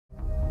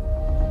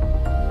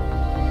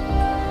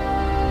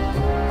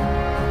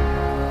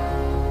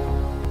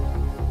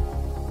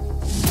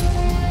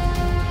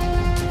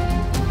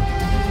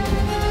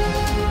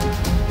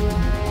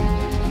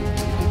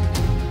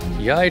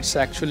Yeah, it's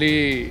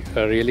actually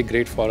really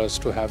great for us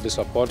to have this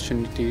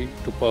opportunity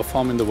to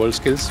perform in the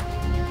WorldSkills.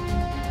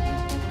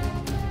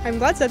 I'm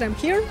glad that I'm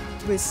here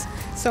with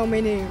so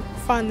many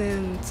fun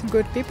and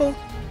good people.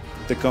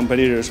 The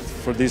competitors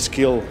for this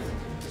skill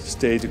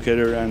stay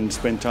together and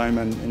spend time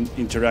and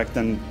interact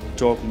and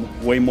talk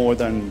way more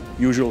than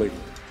usually.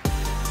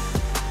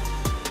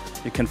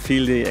 You can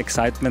feel the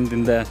excitement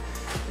in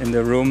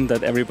the room,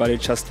 that everybody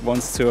just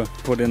wants to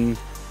put in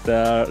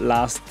the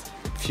last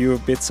few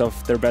bits of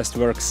their best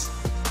works.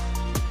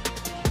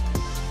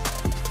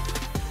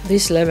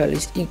 This level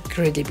is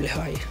incredibly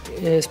high,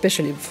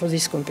 especially for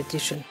this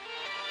competition.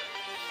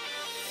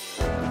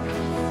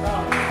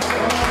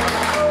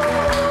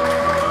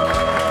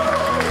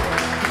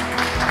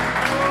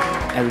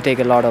 I will take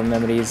a lot of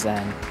memories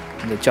and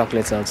the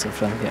chocolates also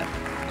from here.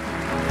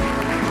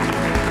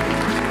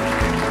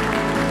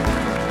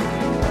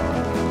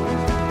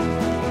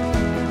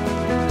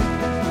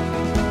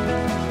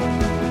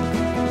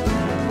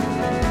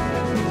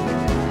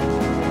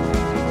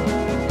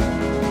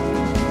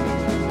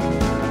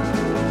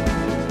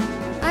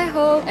 I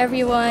hope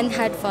everyone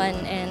had fun,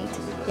 and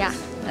yeah,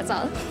 that's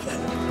all.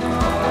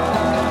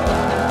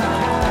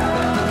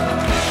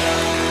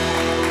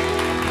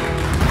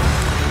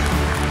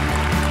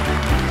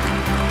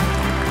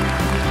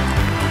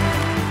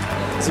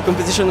 The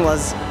competition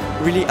was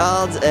really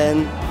hard,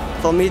 and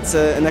for me it's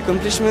an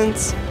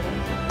accomplishment.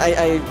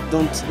 I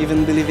don't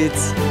even believe it.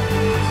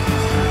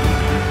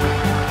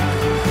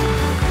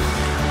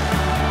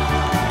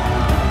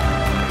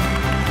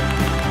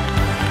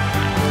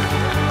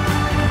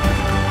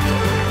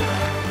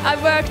 I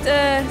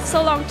worked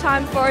so long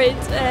time for it.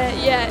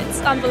 Yeah,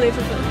 it's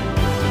unbelievable.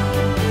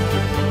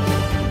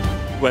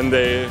 When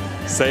they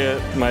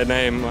said my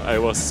name, I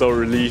was so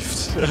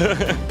relieved.